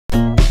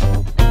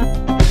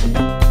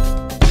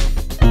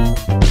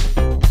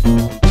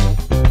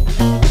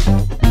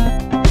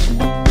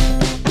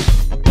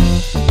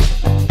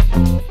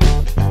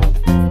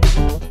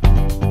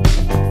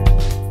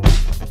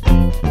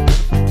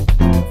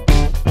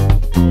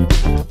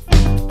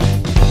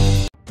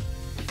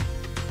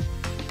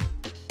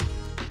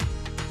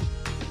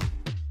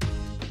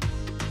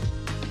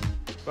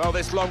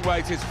this long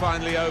wait is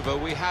finally over.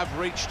 We have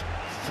reached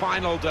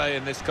final day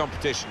in this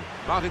competition.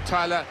 Martin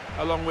Tyler,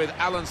 along with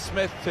Alan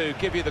Smith, to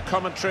give you the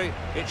commentary.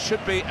 It should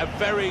be a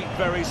very,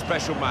 very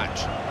special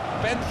match.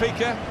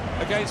 Benfica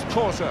against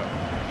Porto.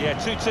 Yeah,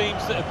 two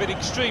teams that have been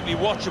extremely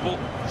watchable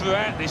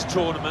throughout this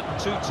tournament.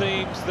 Two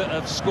teams that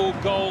have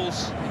scored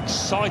goals,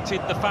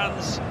 excited the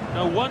fans.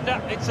 No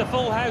wonder it's a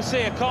full house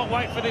here. Can't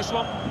wait for this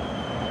one.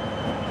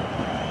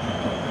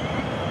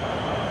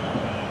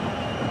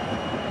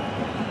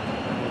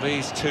 Well,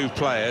 these two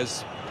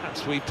players,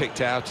 perhaps we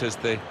picked out as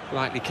the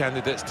likely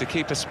candidates to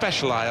keep a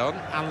special eye on.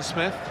 Alan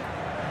Smith.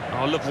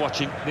 I love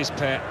watching this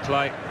pair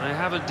play. They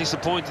haven't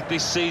disappointed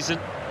this season.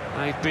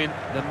 They've been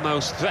the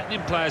most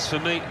threatening players for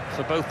me,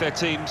 for both their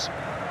teams.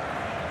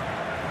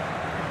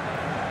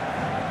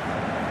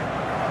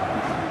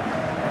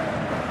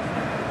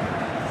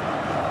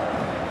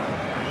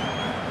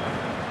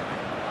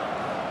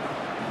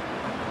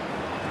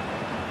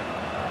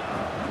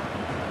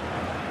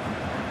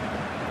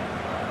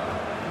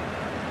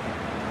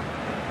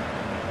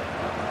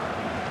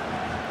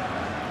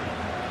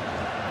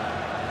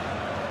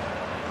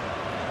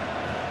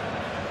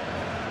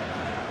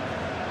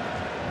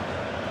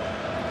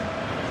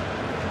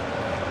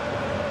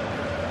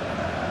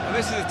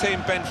 This is the team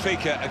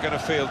Benfica are going to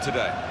field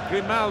today.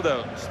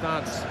 Grimaldo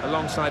starts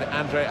alongside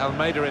Andre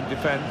Almeida in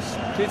defence.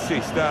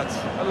 Pizzi starts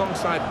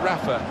alongside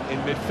Rafa in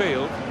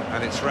midfield.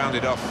 And it's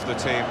rounded off the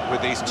team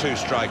with these two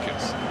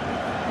strikers.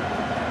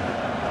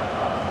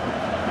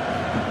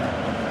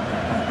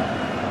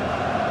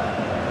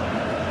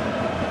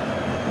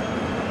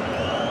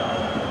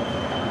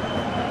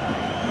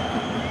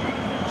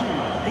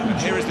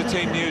 And here is the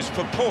team news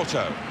for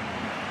Porto.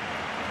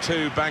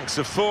 Two banks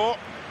of four,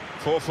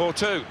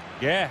 4-4-2.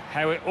 Yeah,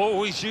 how it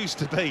always used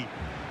to be.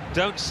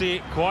 Don't see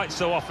it quite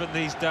so often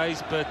these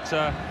days, but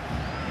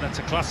that's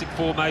a classic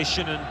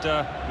formation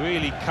and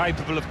really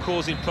capable of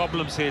causing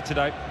problems here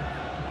today.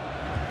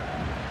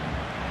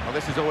 Well,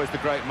 this is always the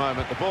great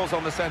moment. The ball's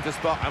on the centre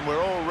spot and we're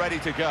all ready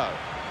to go.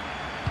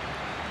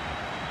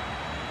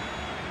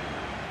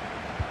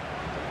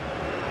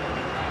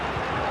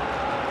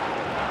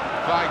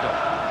 Weigl.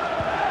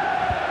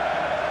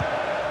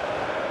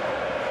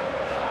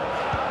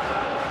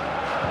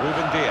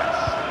 Ruben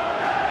Diaz.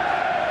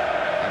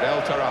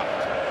 El Tarat.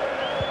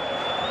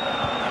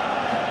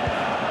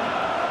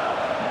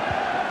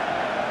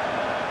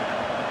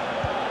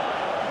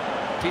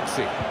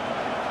 Pizzi.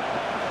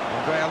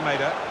 Andre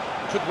Almeida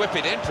could whip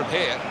it in from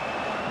here.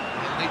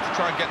 He'll need to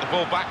try and get the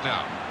ball back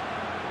now.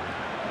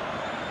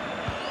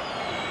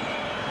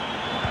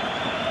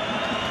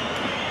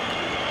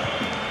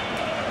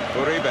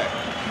 Uribe.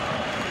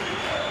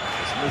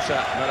 It's Musa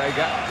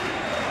Marega.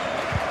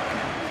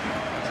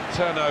 It's a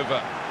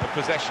turnover of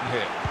possession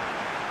here.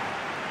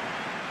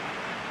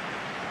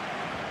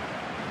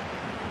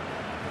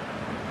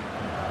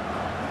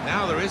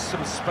 Now there is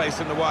some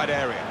space in the wide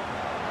area.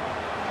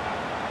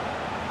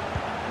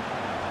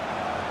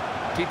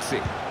 Pizzi.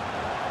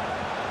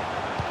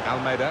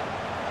 Almeida.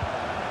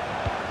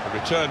 A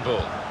return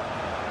ball.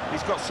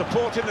 He's got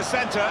support in the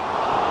centre.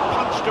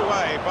 Punched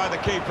away by the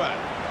keeper.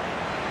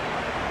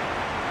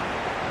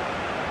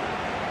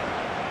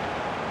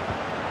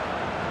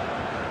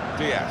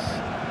 Diaz.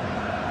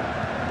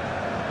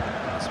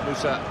 It's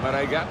Musa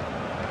Marega.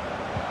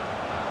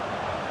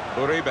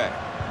 Uribe.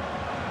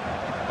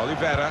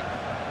 Oliveira.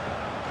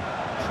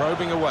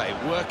 Probing away,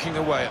 working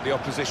away at the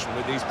opposition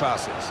with these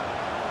passes.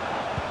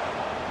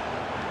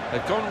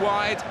 They've gone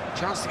wide,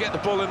 chance to get the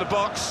ball in the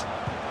box.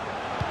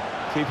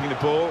 Keeping the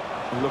ball,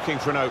 looking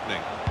for an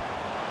opening.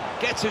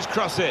 Gets his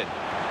cross in.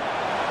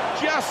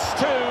 Just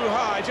too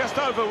high, just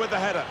over with the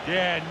header.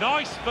 Yeah,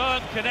 nice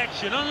firm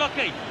connection,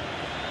 unlucky.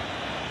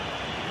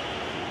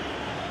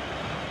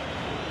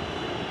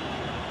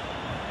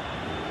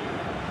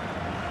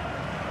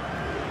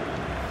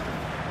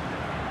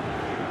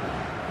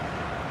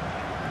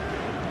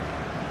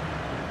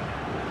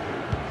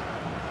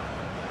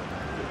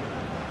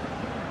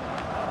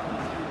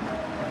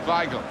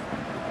 Weigl.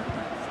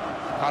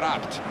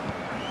 Tarat.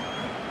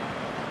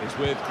 It's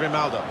with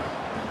Grimaldo.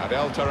 And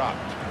El Tarat.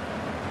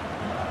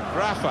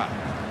 Rafa.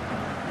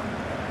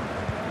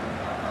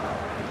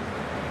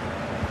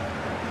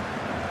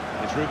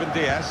 It's Ruben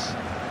Diaz.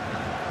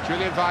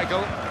 Julian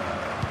Weigl.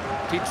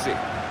 Pizzi.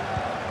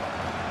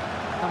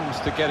 Comes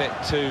to get it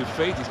to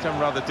feet. He's come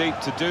rather deep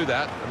to do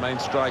that, the main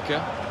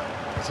striker.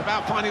 It's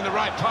about finding the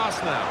right pass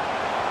now.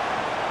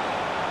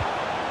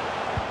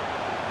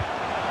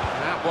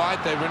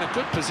 Wide, they were in a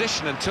good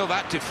position until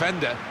that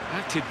defender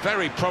acted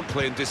very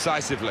promptly and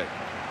decisively.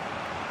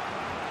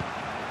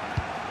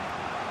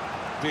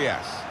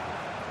 Diaz.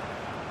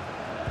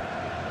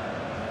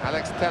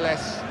 Alex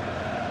Telles.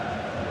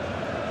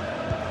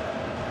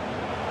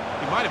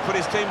 He might have put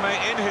his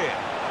teammate in here.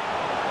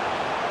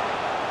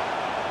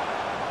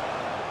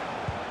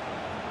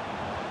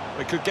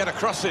 They could get a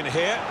cross in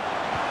here.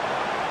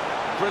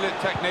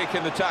 Brilliant technique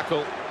in the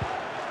tackle.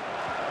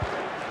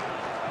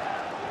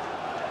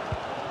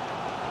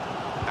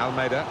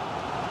 Almeida.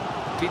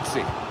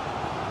 Pizzi.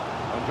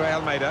 Andre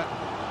Almeida.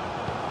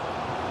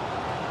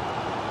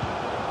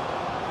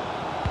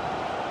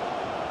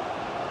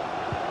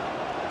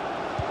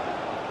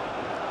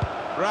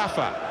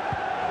 Rafa.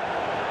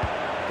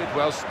 Did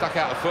well, stuck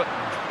out a foot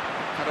and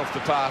cut off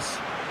the pass.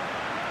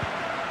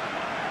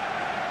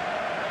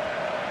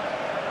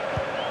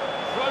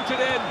 Floated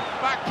in,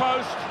 back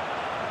post.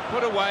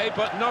 Put away,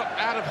 but not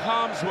out of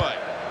harm's way.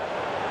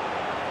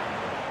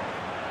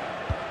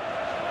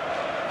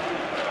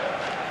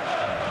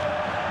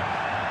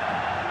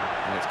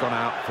 And it's gone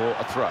out for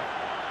a throw.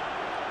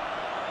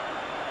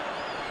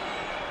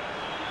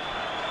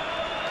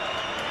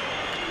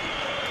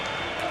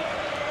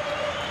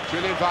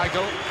 Julian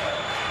Weigl.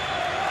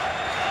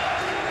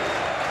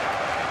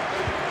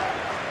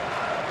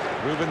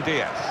 Ruben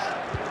Diaz.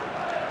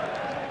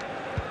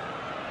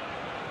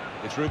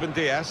 It's Ruben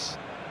Diaz.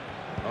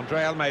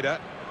 Andre Almeida.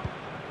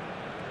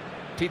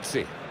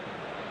 Pizzi.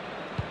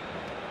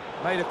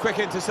 Made a quick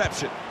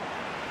interception.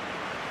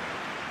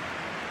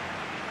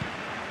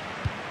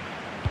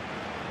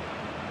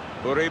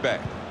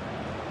 Uribe.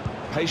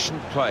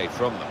 Patient play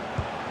from them.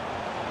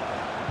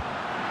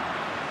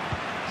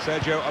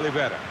 Sergio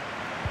Oliveira.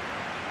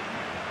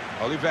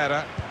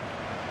 Oliveira.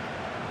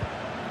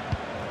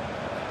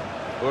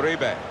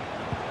 Uribe.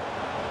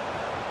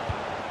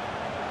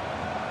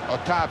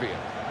 Otavio.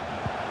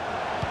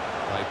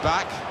 Play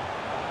back.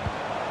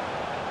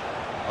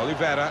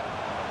 Oliveira.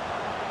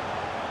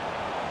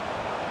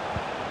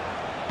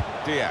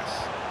 Diaz.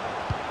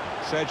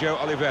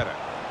 Sergio Oliveira.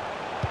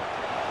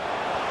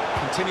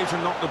 Continue to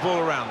knock the ball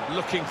around,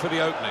 looking for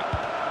the opening.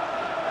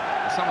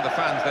 Some of the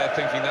fans there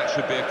thinking that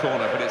should be a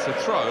corner, but it's a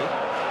throw.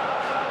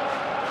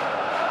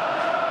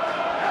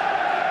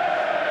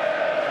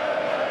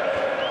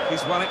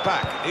 He's won it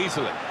back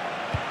easily.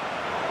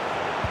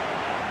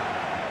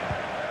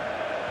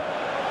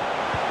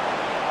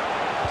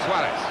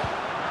 Suarez.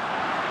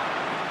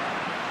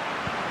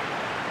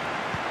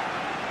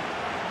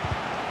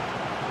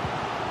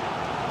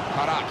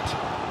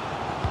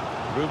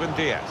 Parat. Ruben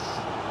Diaz.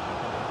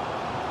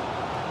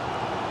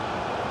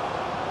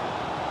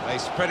 They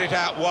spread it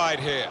out wide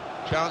here.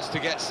 Chance to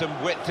get some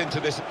width into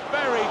this.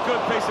 Very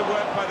good piece of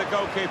work by the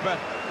goalkeeper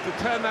to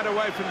turn that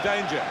away from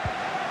danger.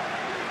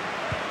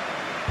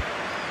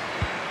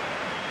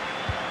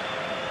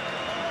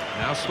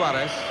 Now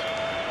Suarez.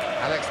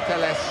 Alex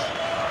Telles.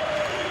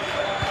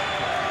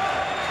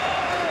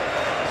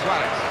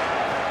 Suarez.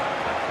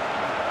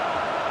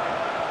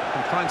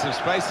 Can find some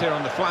space here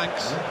on the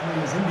flanks.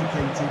 Referee has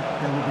indicated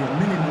there will be a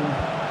minimum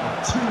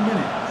of 2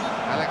 minutes.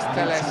 Alex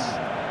Telles.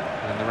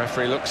 And the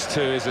referee looks to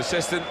his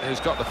assistant, who's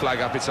got the flag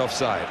up. It's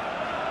offside.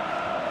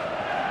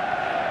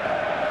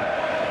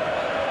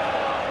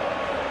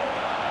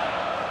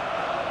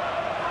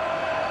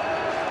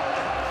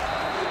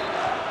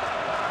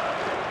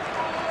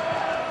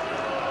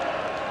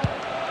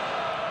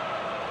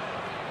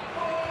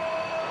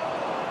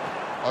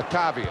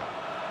 Otavio.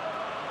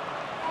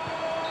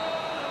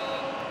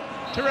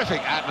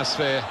 Terrific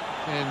atmosphere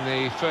in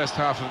the first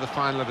half of the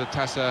final of the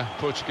Taça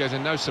Portuguesa.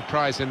 No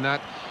surprise in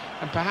that.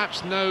 And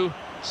perhaps no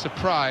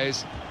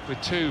surprise with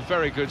two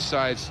very good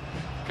sides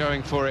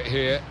going for it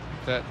here,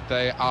 that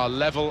they are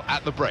level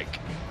at the break.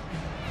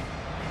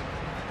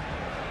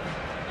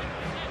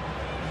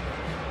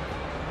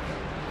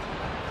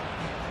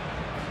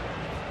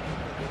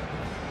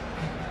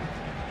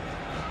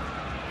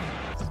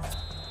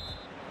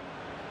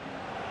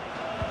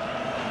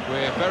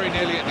 We're very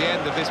nearly at the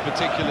end of this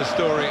particular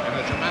story, and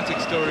a dramatic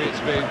story it's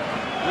been.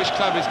 Which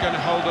club is going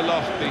to hold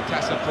aloft the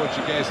Taça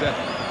Portuguesa, the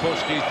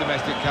Portuguese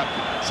Domestic Cup?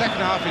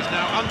 Second half is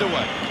now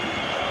underway.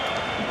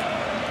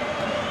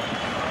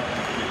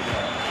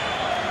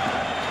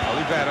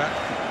 Oliveira.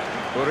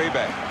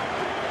 Uribe.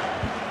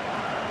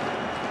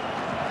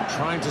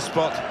 Trying to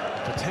spot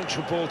a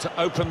potential ball to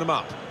open them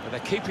up, but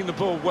they're keeping the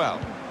ball well.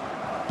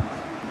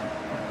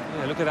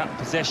 Yeah, look at that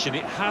possession.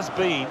 It has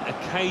been a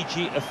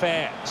cagey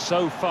affair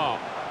so far.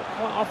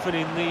 Quite often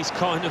in these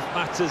kind of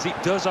matters,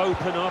 it does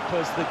open up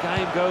as the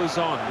game goes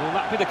on. Will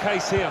that be the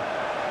case here?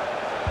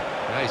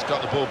 Yeah, he's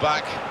got the ball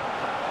back.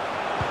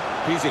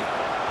 Pizzi.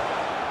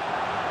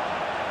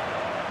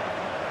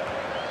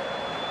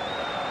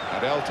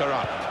 Adel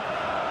Tarat.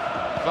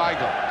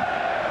 Weigl.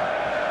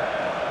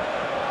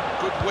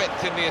 Good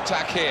width in the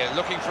attack here,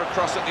 looking for a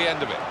cross at the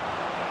end of it.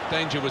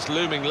 Danger was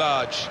looming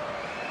large,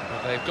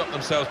 but they've got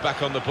themselves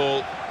back on the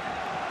ball.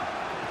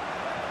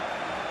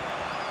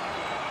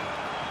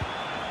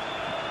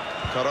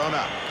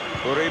 Corona,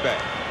 Uribe,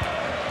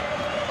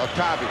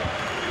 Otavio,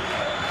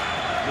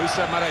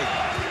 Musa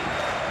Marega.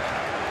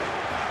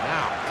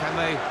 Now, can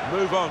they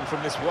move on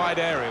from this wide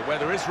area where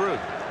there is room?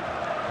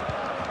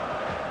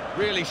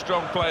 Really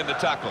strong play in the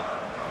tackle.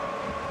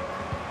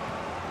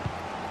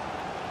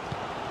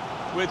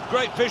 With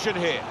great vision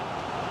here.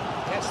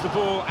 Gets the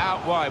ball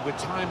out wide with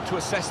time to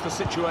assess the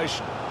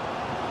situation.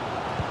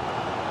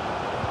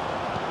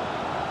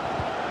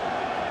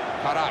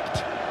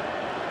 Parat.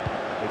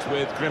 It's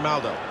with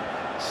Grimaldo.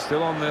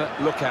 Still on the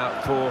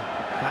lookout for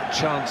that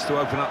chance to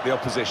open up the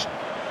opposition.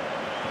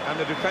 And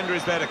the defender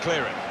is there to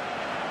clear it.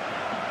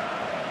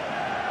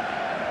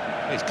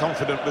 He's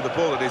confident with the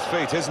ball at his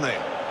feet, isn't he?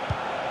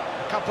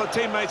 A couple of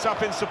teammates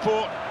up in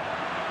support.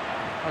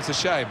 That's a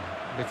shame.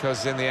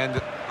 because in the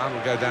end,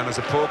 that'll go down as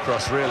a poor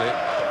cross, really.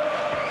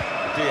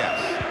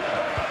 Diaz.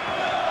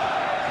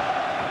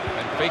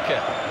 Benfica,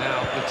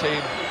 now the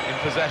team in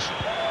possession.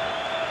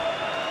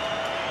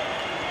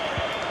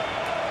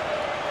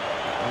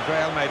 Andre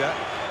Almeida.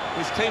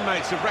 His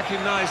teammates have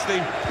recognised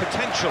the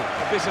potential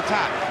of this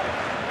attack.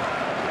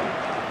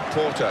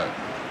 Porto,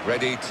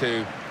 ready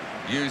to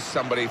use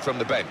somebody from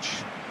the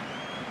bench.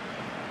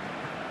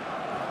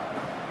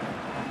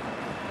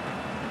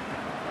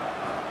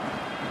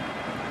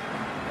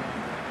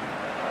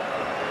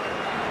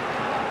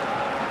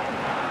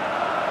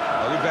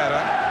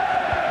 Oliveira.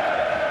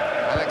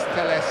 Alex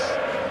Telles.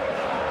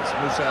 It's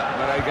Musa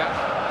Marega.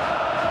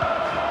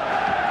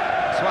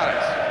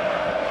 Suarez.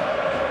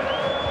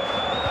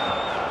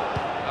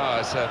 Oh,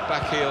 it's a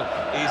back heel,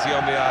 easy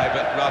on the eye,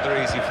 but rather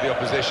easy for the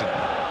opposition.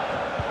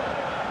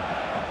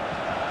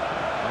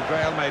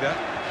 Andre Almeida.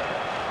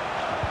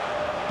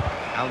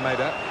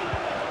 Almeida.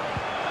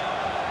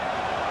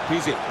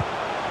 Pizzi.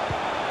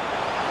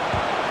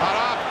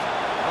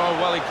 Oh,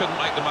 well, he couldn't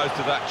make the most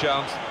of that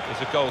chance.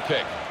 It's a goal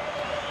kick.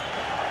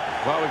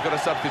 Well, we've got a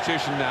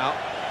substitution now.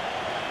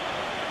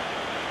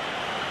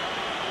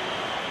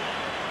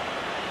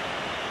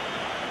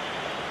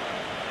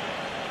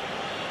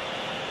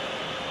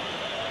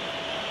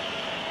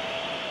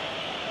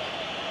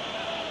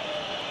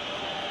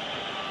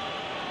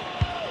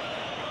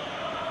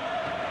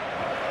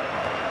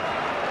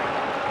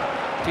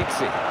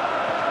 Pizzi.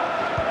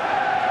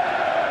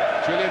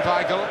 Julian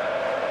Weigl.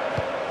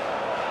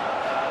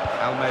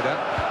 Almeida.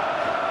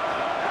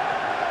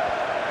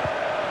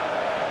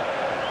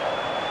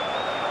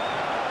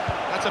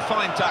 That's a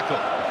fine tackle.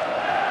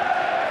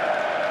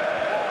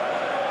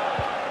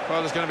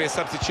 Well, there's going to be a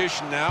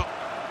substitution now.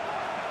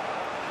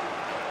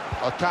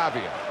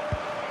 Otavio.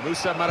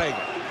 Musa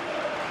Marega.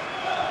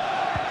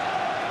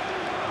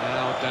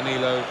 Now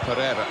Danilo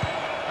Pereira.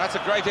 That's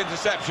a great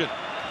interception.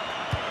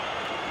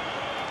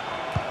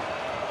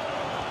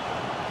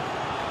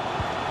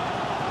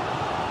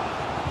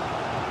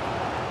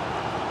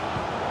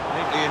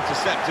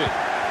 Intercepted.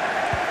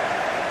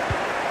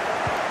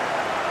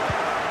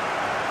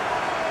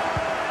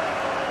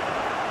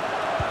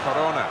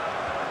 Corona.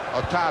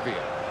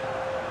 Otavio.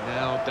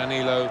 Now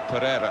Danilo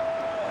Pereira.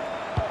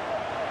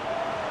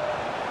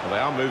 Well, they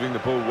are moving the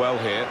ball well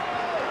here.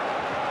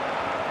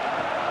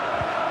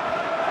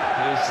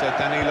 Here's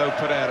Danilo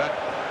Pereira.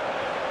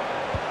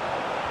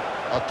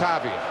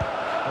 Otavio.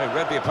 They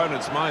read the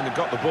opponent's mind and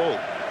got the ball.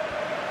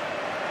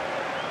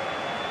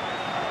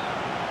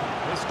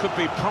 This could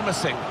be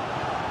promising.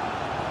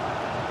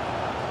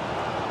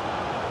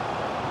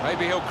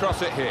 Maybe he'll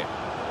cross it here.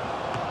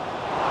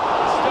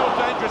 Still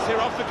dangerous here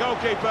off the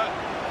goalkeeper.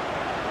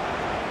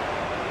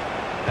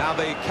 Now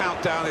the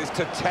countdown is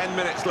to 10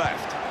 minutes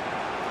left.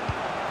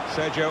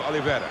 Sergio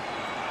Oliveira.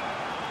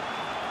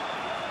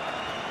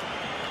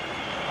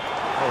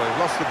 Oh, they've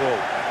lost the ball.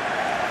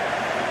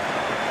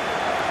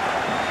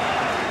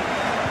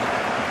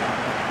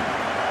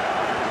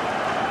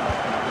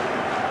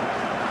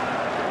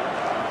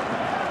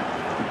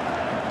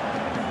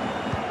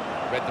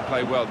 Read the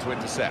play well to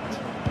intercept.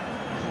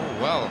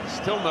 Well,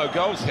 still no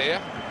goals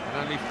here, and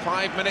only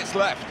 5 minutes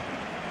left.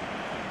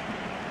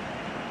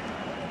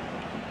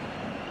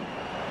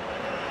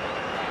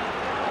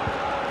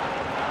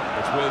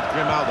 It's with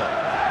Grimaldo.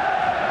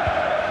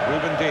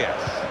 Ruben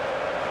Diaz.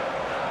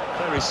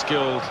 Very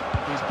skilled.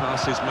 These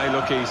passes may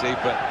look easy,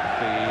 but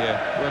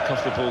the work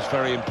off the ball is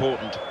very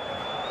important.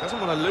 Doesn't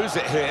want to lose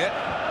it here.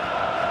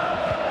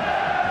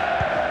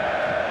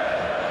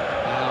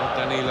 Now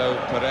Danilo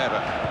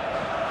Pereira.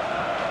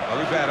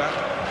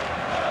 Oliveira.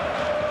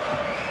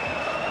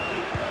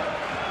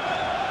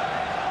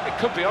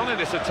 Could be on in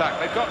this attack.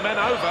 They've got men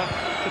over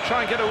to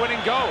try and get a winning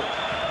goal.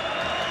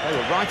 They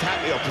were right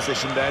at the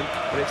opposition then,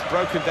 but it's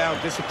broken down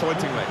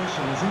disappointingly.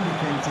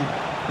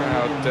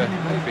 Crowd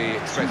maybe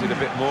expected a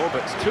bit more,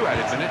 but it's 2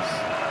 added minutes.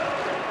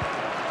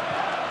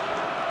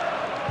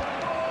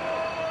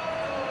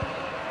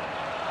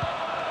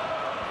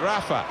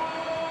 Rafa.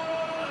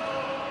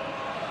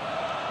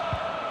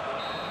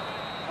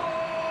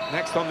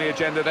 Next on the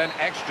agenda then,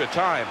 extra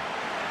time.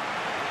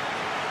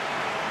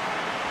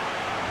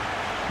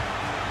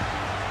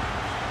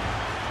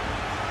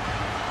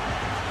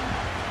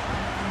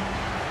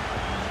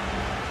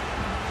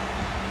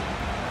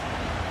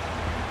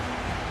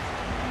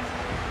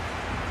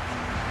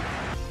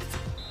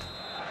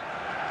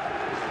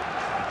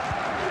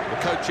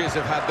 Coaches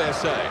have had their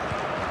say.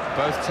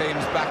 Both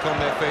teams back on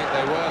their feet.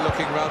 They were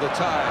looking rather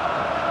tired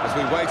as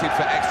we waited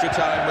for extra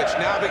time, which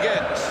now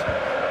begins.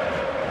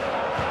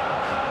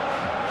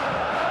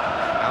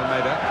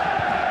 Almeida.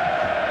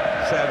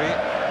 Servi.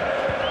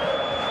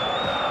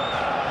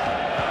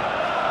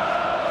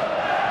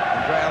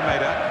 Andre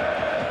Almeida.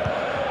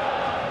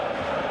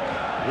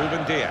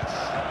 Ruben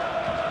Diaz.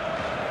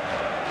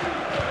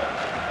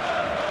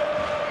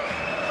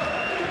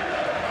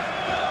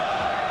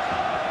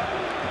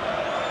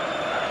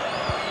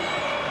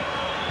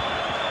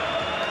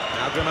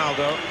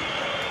 Grimaldo.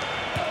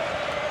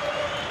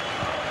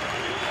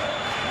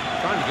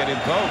 Trying to get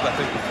involved, I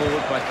think, the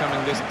forward by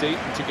coming this deep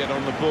to get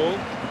on the ball.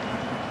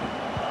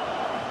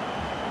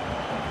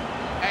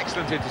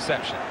 Excellent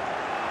interception.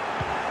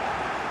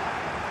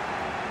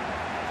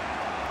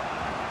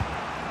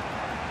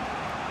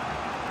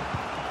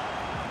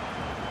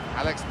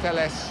 Alex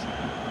Telles.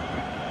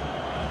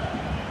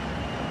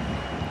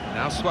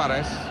 Now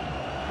Suarez.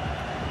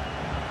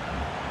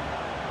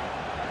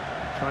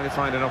 Trying to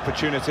find an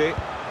opportunity.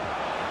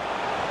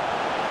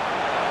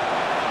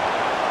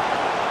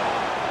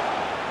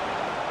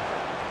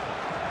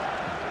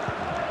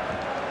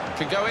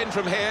 Can go in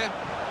from here.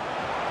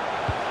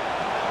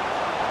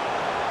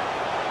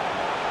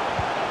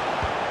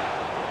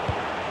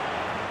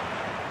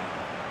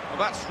 Well,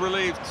 that's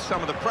relieved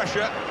some of the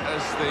pressure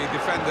as the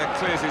defender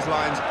clears his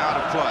lines out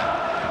of play.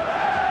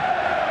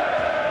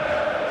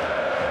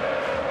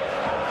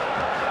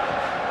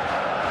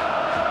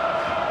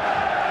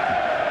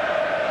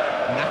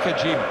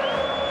 Nakajima.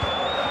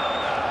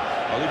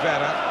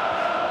 Oliveira.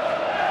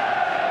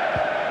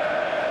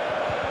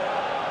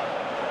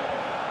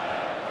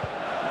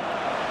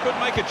 Could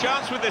make a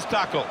chance with this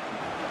tackle.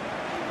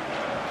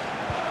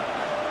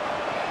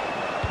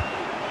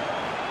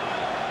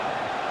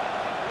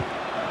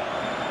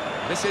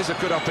 This is a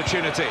good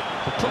opportunity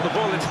to put the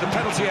ball into the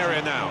penalty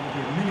area now.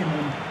 A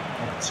minimum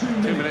of 2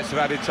 minutes. 2 minutes of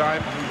added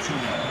time. That's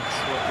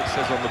what it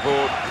says on the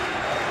board.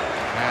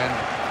 And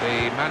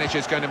the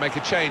manager's going to make a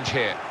change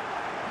here.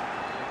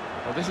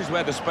 Well, this is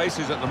where the space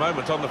is at the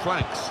moment, on the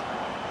flanks.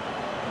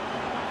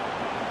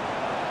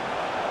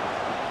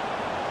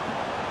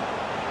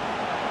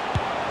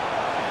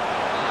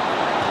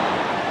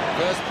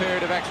 First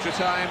period of extra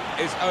time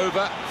is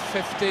over.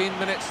 15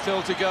 minutes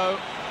still to go,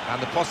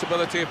 and the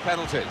possibility of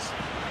penalties.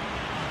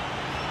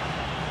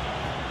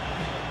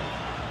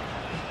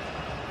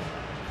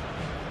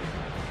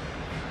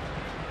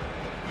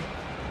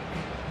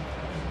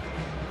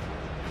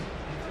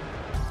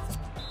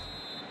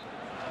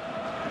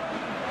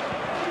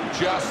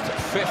 Just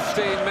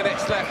 15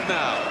 minutes left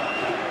now.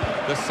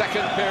 The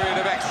second period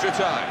of extra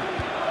time.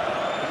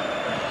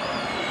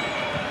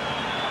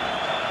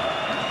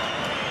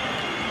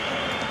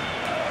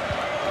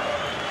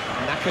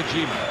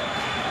 Nakajima.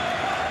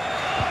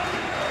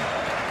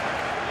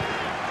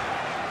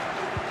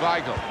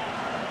 Weigl.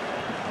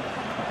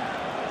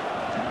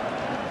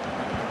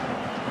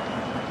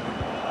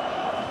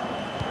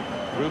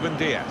 Ruben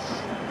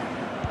Diaz.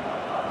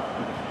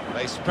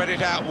 They spread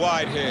it out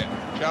wide here.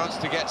 Chance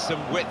to get some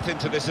width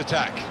into this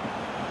attack.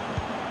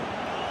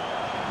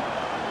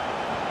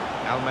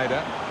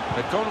 Almeida.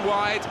 They've gone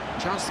wide.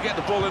 Chance to get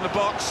the ball in the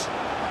box.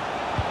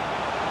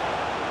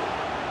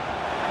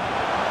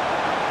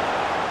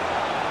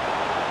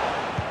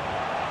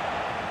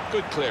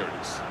 Good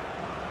clearance.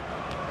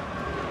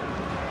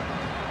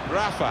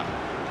 Rafa.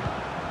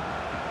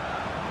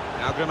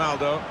 Now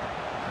Grimaldo.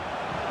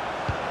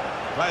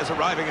 Players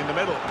arriving in the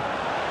middle.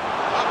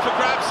 Up for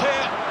grabs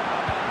here.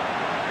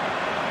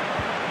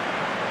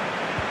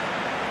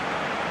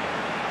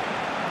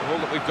 All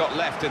that we've got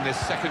left in this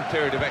second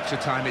period of extra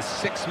time is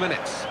 6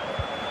 minutes.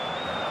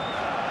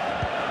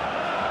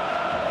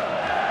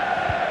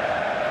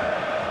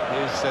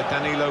 Here's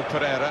Danilo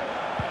Pereira.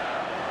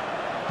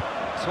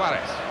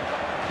 Suarez.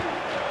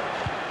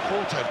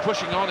 Porto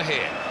pushing on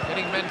here,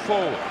 getting men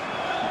forward.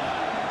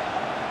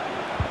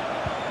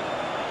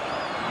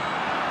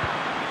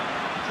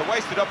 It's a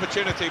wasted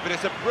opportunity, but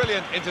it's a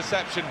brilliant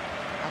interception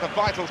at a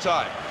vital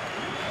time.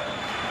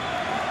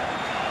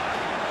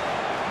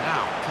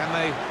 Now, can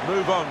they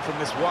move on from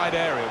this wide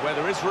area where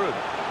there is room?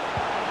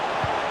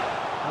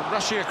 And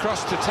rushing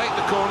across to take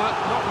the corner,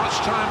 not much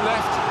time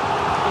left,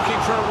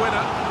 looking for a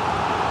winner.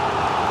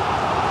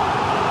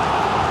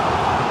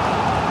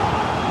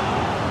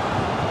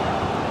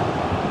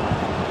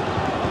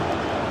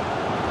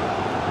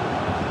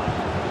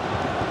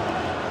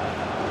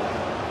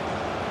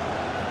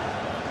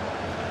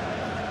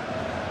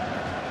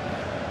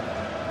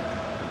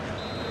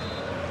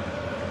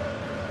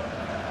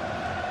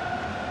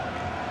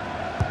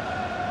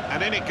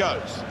 And in it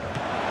goes.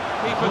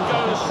 Keeper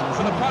goes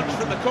for the punch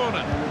from the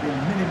corner. There will be a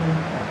minimum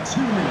of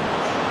 2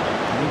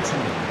 minutes.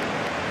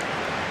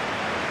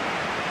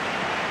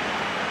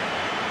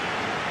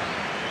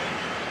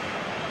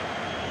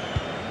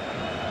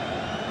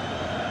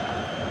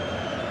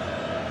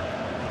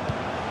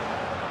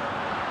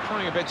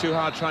 Trying a bit too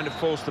hard, trying to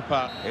force the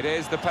puck. It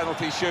is the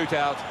penalty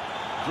shootout.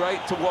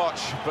 Great to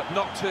watch, but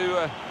not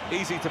too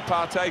easy to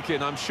partake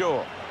in, I'm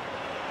sure.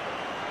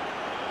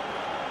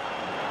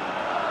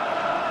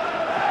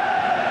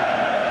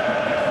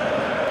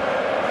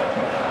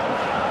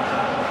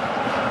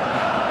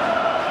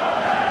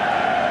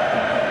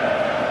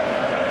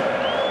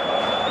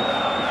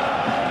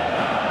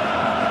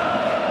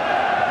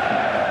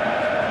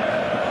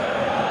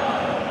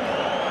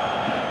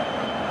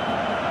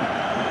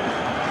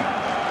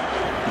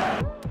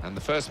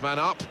 First man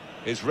up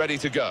is ready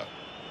to go.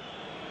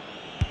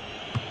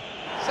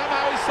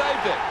 Somehow he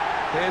saved it.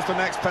 Here's the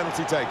next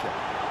penalty taker.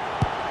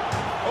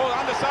 Oh,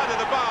 underside of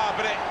the bar,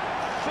 but it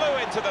flew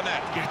into the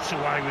net. Gets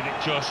away with it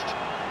just.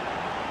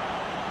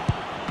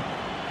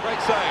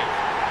 Good save.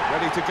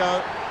 Ready to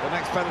go, the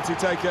next penalty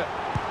taker.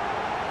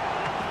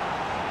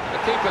 The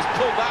keeper's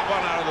pulled that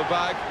one out of the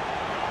bag.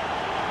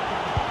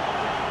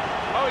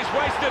 Oh, he's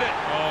wasted it.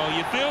 Oh,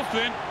 you feel for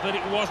him, but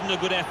it wasn't a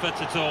good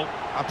effort at all.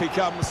 Up he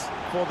comes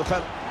for the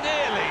penalty.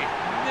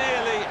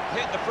 Nearly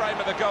hit the frame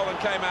of the goal and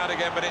came out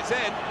again, but it's in.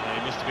 Yeah,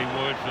 he must have been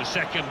worried for a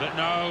second, but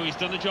no, he's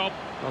done the job.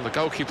 Well, the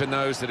goalkeeper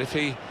knows that if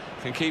he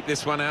can keep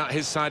this one out,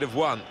 his side have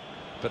won.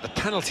 But the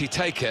penalty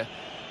taker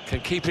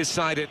can keep his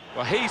side in.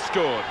 Well, he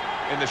scored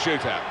in the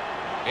shootout.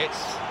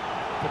 It's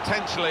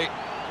potentially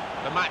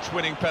the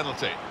match-winning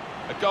penalty.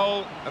 A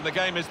goal, and the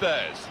game is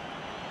theirs.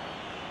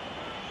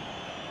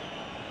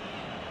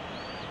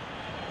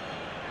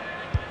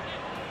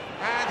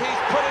 And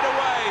he's put it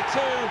away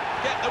to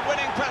get the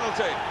winning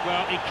penalty.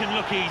 Well, it can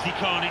look easy,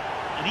 can't it?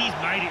 And he's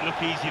made it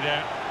look easy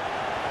there.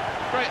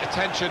 Great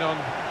attention on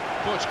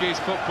Portuguese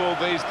football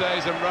these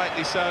days, and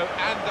rightly so.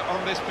 And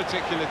on this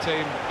particular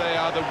team, they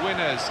are the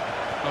winners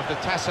of the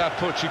Taça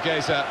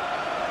Portuguesa,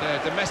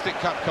 their domestic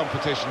cup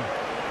competition.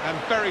 And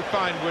very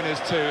fine winners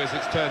too, as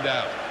it's turned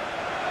out.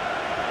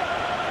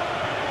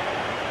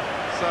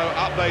 So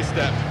up they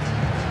step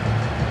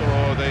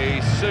for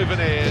the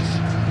souvenirs.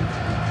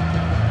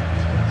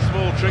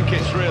 Small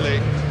trinkets really,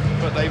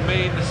 but they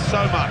mean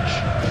so much.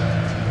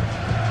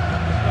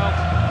 Well,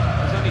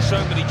 there's only so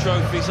many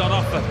trophies on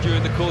offer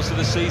during the course of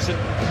the season.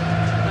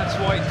 That's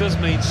why it does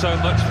mean so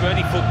much for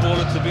any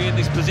footballer to be in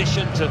this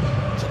position, to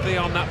be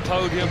on that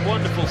podium.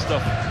 Wonderful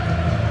stuff.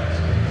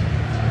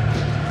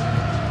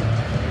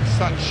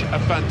 Such a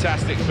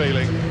fantastic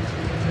feeling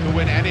to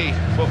win any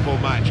football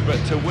match,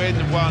 but to win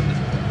one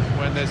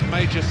when there's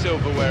major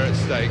silverware at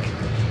stake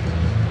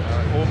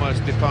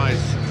almost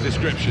defies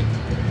description.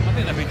 I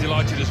think they've been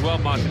delighted as well,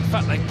 Mark. In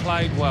fact, they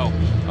played well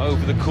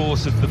over the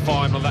course of the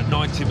final, that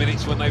 90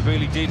 minutes when they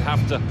really did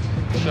have to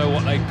show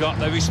what they've got.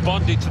 They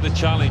responded to the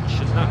challenge,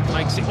 and that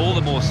makes it all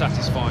the more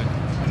satisfying.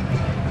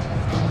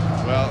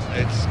 Well,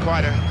 it's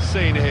quite a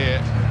scene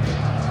here.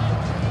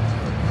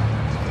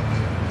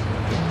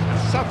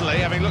 Suddenly,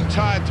 having looked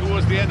tired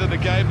towards the end of the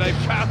game, they've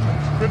found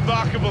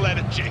remarkable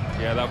energy.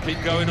 Yeah, they'll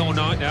keep going all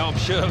night now, I'm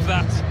sure of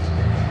that.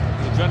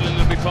 The adrenaline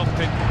will be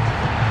pumping.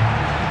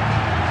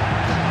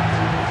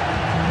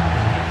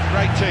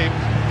 Great team,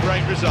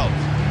 great result.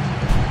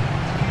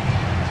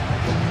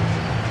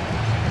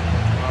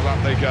 Well,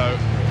 up they go.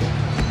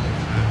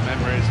 And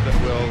memories that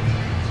will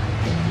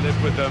live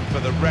with them for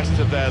the rest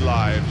of their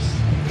lives.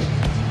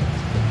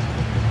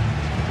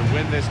 To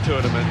win this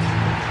tournament,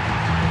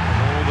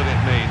 all that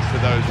it means to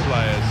those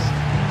players.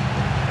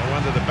 No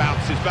wonder the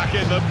bounce is back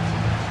in them.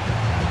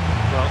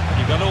 Well,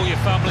 you've got all your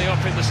family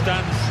up in the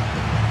stands.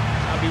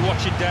 I'll be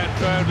watching down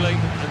proudly,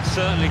 and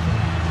certainly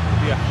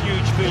there'll be a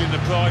huge feeling of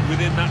pride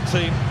within that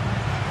team.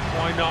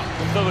 Why not?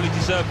 Thoroughly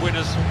deserved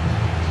winners.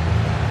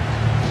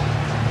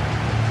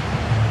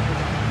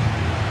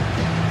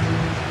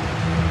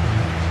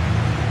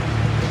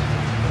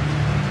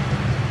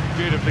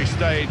 Beautifully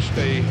staged,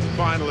 the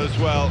final as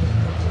well.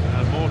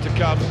 More to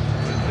come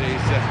with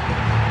these end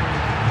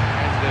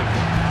of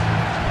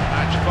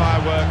match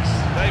fireworks.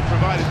 They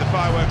provided the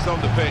fireworks on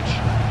the pitch.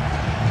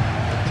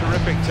 A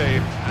terrific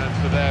team, and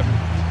for them,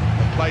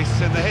 a place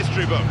in the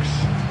history books.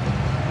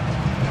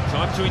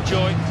 Time to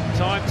enjoy,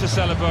 time to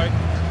celebrate.